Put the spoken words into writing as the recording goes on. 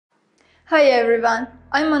Hi everyone,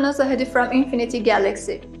 I'm Manazahedi from Infinity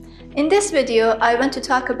Galaxy. In this video, I want to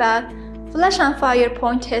talk about flash and fire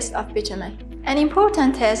point test of bitumen, an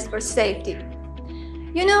important test for safety.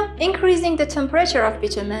 You know, increasing the temperature of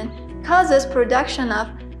bitumen causes production of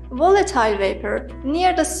volatile vapor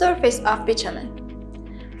near the surface of bitumen.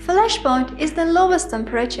 Flash point is the lowest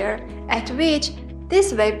temperature at which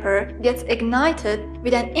this vapor gets ignited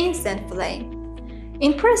with an instant flame,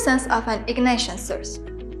 in presence of an ignition source.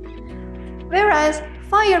 Whereas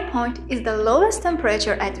fire point is the lowest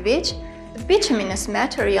temperature at which the bituminous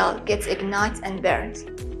material gets ignited and burns.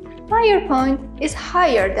 Fire point is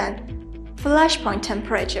higher than flash point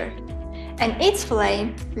temperature, and its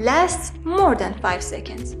flame lasts more than 5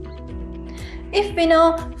 seconds. If we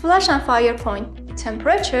know flash and fire point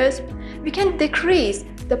temperatures, we can decrease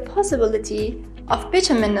the possibility of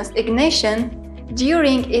bituminous ignition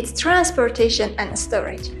during its transportation and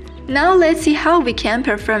storage. Now let's see how we can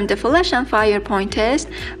perform the flash and fire point test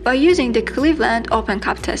by using the Cleveland open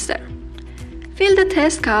cup tester. Fill the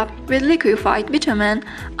test cup with liquefied bitumen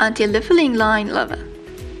until the filling line level.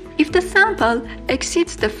 If the sample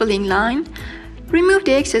exceeds the filling line, remove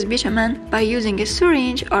the excess bitumen by using a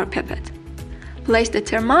syringe or pipette. Place the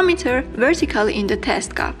thermometer vertically in the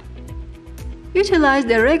test cup. Utilize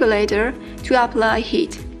the regulator to apply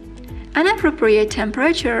heat. An appropriate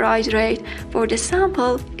temperature rise rate for the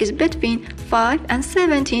sample is between 5 and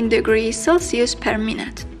 17 degrees Celsius per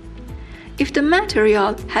minute. If the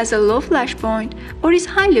material has a low flash point or is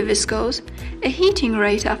highly viscous, a heating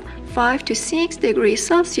rate of 5 to 6 degrees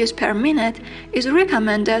Celsius per minute is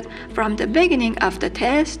recommended from the beginning of the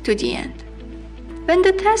test to the end. When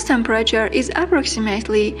the test temperature is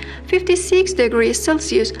approximately 56 degrees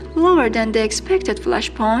Celsius lower than the expected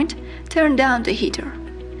flash point, turn down the heater.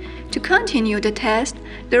 To continue the test,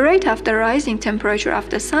 the rate of the rising temperature of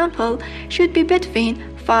the sample should be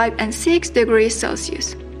between 5 and 6 degrees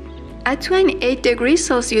Celsius. At 28 degrees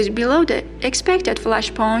Celsius below the expected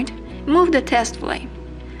flash point, move the test flame.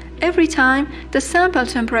 Every time the sample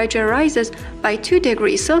temperature rises by 2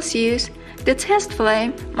 degrees Celsius, the test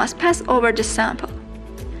flame must pass over the sample.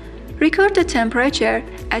 Record the temperature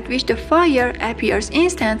at which the fire appears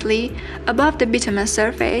instantly above the bitumen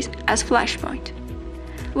surface as flash point.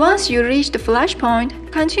 Once you reach the flash point,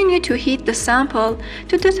 continue to heat the sample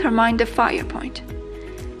to determine the fire point.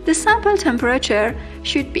 The sample temperature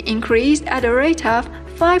should be increased at a rate of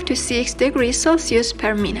 5 to 6 degrees Celsius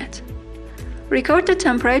per minute. Record the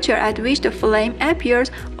temperature at which the flame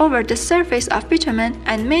appears over the surface of bitumen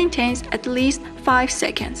and maintains at least 5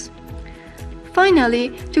 seconds.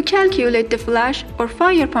 Finally, to calculate the flash or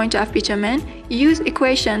fire point of bitumen, use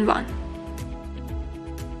equation 1.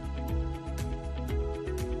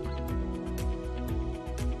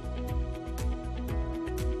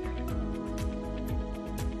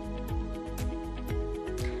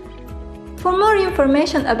 For more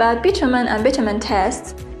information about bitumen and bitumen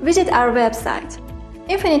tests, visit our website,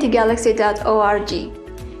 infinitygalaxy.org,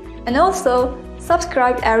 and also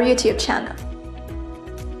subscribe our YouTube channel.